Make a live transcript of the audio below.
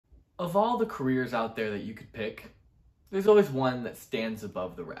Of all the careers out there that you could pick, there's always one that stands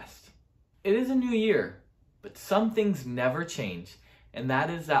above the rest. It is a new year, but some things never change, and that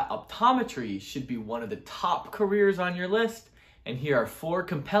is that optometry should be one of the top careers on your list, and here are 4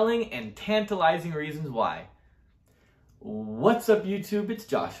 compelling and tantalizing reasons why. What's up YouTube? It's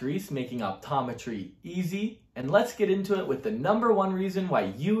Josh Reese making optometry easy, and let's get into it with the #1 reason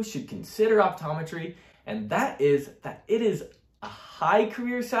why you should consider optometry, and that is that it is a high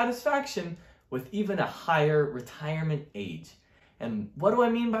career satisfaction with even a higher retirement age. And what do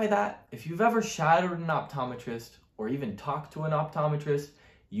I mean by that? If you've ever shadowed an optometrist or even talked to an optometrist,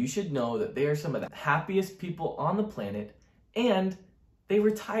 you should know that they are some of the happiest people on the planet, and they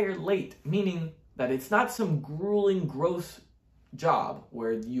retire late, meaning that it's not some grueling, gross job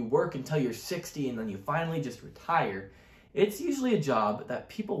where you work until you're 60 and then you finally just retire. It's usually a job that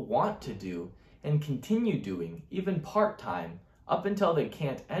people want to do and continue doing, even part-time, up until they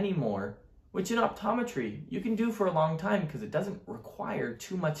can't anymore, which in optometry you can do for a long time because it doesn't require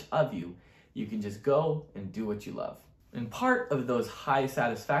too much of you. You can just go and do what you love. And part of those high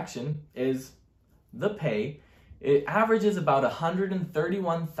satisfaction is the pay. It averages about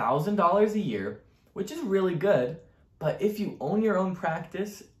 $131,000 a year, which is really good. But if you own your own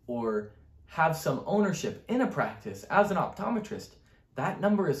practice or have some ownership in a practice as an optometrist, that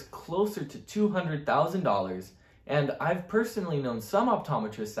number is closer to $200,000. And I've personally known some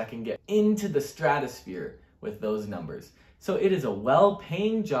optometrists that can get into the stratosphere with those numbers. So it is a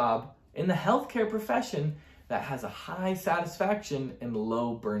well-paying job in the healthcare profession that has a high satisfaction and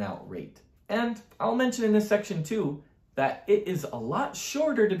low burnout rate. And I'll mention in this section too, that it is a lot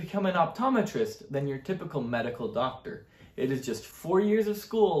shorter to become an optometrist than your typical medical doctor. It is just 4 years of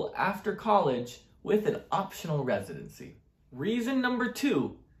school after college with an optional residency. Reason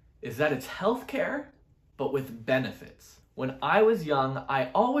 #2 is that it's healthcare, but with benefits. When I was young,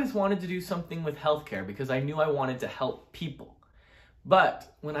 I always wanted to do something with healthcare because I knew I wanted to help people.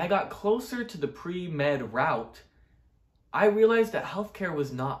 But when I got closer to the pre-med route, I realized that healthcare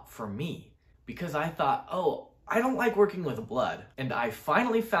was not for me because I thought, oh, I don't like working with blood. And I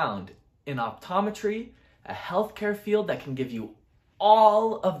finally found in optometry a healthcare field that can give you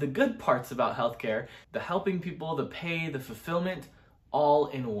all of the good parts about healthcare, the helping people, the pay, the fulfillment, all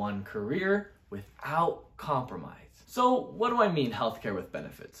in one career without compromise. So what do I mean healthcare with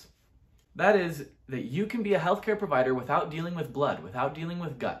benefits? That is that you can be a healthcare provider without dealing with blood, without dealing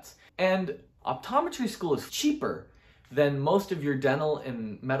with guts. And optometry school is cheaper than most of your dental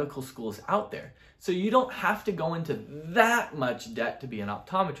and medical schools out there. So you don't have to go into that much debt to be an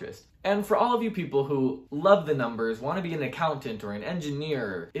optometrist. And for all of you people who love the numbers, want to be an accountant or an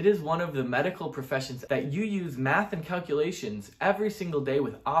engineer, it is one of the medical professions that you use math and calculations every single day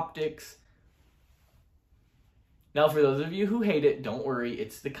with optics. Now, for those of you who hate it, don't worry.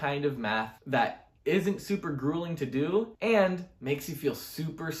 It's the kind of math that isn't super grueling to do and makes you feel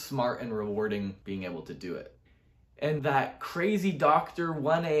super smart and rewarding being able to do it. And that crazy doctor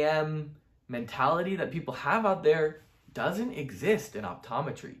 1 a.m. mentality that people have out there doesn't exist in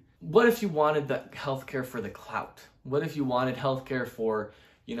optometry. What if you wanted the healthcare for the clout? What if you wanted healthcare for,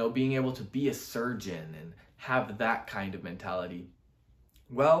 being able to be a surgeon and have that kind of mentality?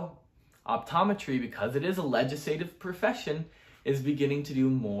 Well, optometry, because it is a legislative profession, is beginning to do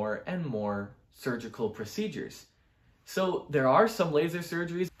more and more surgical procedures. So there are some laser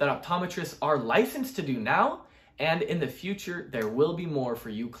surgeries that optometrists are licensed to do now, and in the future, there will be more for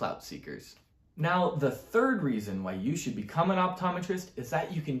you clout seekers. Now, the third reason why you should become an optometrist is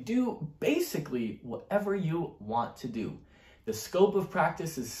that you can do basically whatever you want to do. The scope of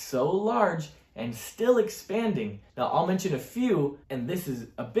practice is so large and still expanding. Now, I'll mention a few, and this is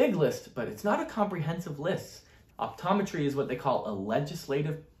a big list, but it's not a comprehensive list. Optometry is what they call a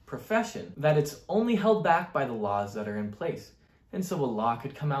legislative profession, that it's only held back by the laws that are in place. And so a law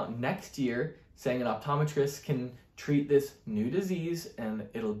could come out next year saying an optometrist can treat this new disease, and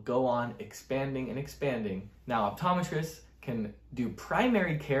it'll go on expanding and expanding. Now, optometrists can do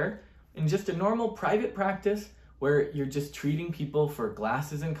primary care in just a normal private practice where you're just treating people for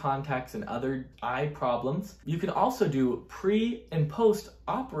glasses and contacts and other eye problems. You can also do pre and post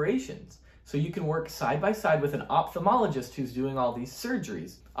operations. So you can work side by side with an ophthalmologist who's doing all these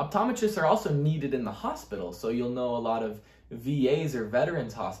surgeries. Optometrists are also needed in the hospital. So you'll know a lot of VAs or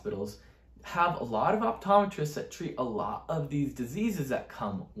veterans hospitals have a lot of optometrists that treat a lot of these diseases that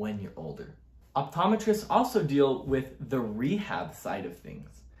come when you're older. Optometrists also deal with the rehab side of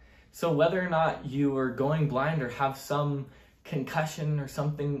things. So whether or not you are going blind or have some concussion or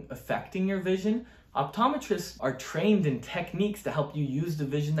something affecting your vision, optometrists are trained in techniques to help you use the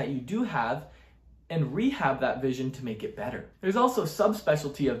vision that you do have and rehab that vision to make it better. There's also a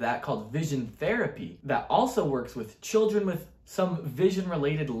subspecialty of that called vision therapy that also works with children with some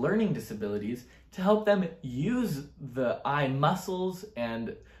vision-related learning disabilities to help them use the eye muscles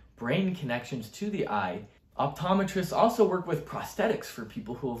and brain connections to the eye. Optometrists also work with prosthetics for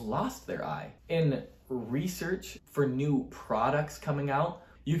people who have lost their eye. In research for new products coming out,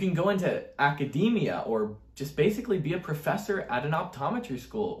 you can go into academia or just basically be a professor at an optometry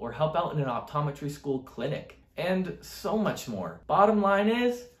school or help out in an optometry school clinic, and so much more. Bottom line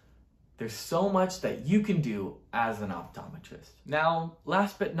is, there's so much that you can do as an optometrist. Now,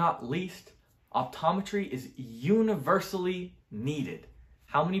 last but not least, optometry is universally needed.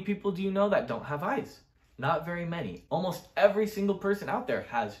 How many people do you know that don't have eyes? Not very many. Almost every single person out there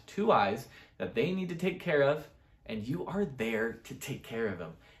has 2 eyes that they need to take care of, and you are there to take care of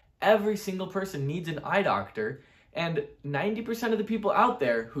them. Every single person needs an eye doctor, and 90% of the people out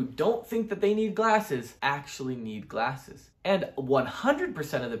there who don't think that they need glasses actually need glasses. And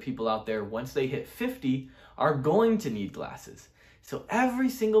 100% of the people out there, once they hit 50, are going to need glasses. So every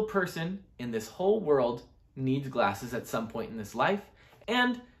single person in this whole world needs glasses at some point in this life,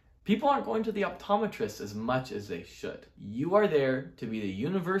 and people aren't going to the optometrist as much as they should. You are there to be the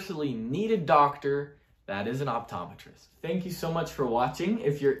universally needed doctor that is an optometrist. Thank you so much for watching.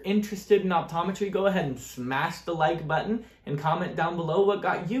 If you're interested in optometry, go ahead and smash the like button and comment down below what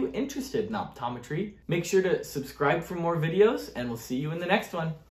got you interested in optometry. Make sure to subscribe for more videos, and we'll see you in the next one.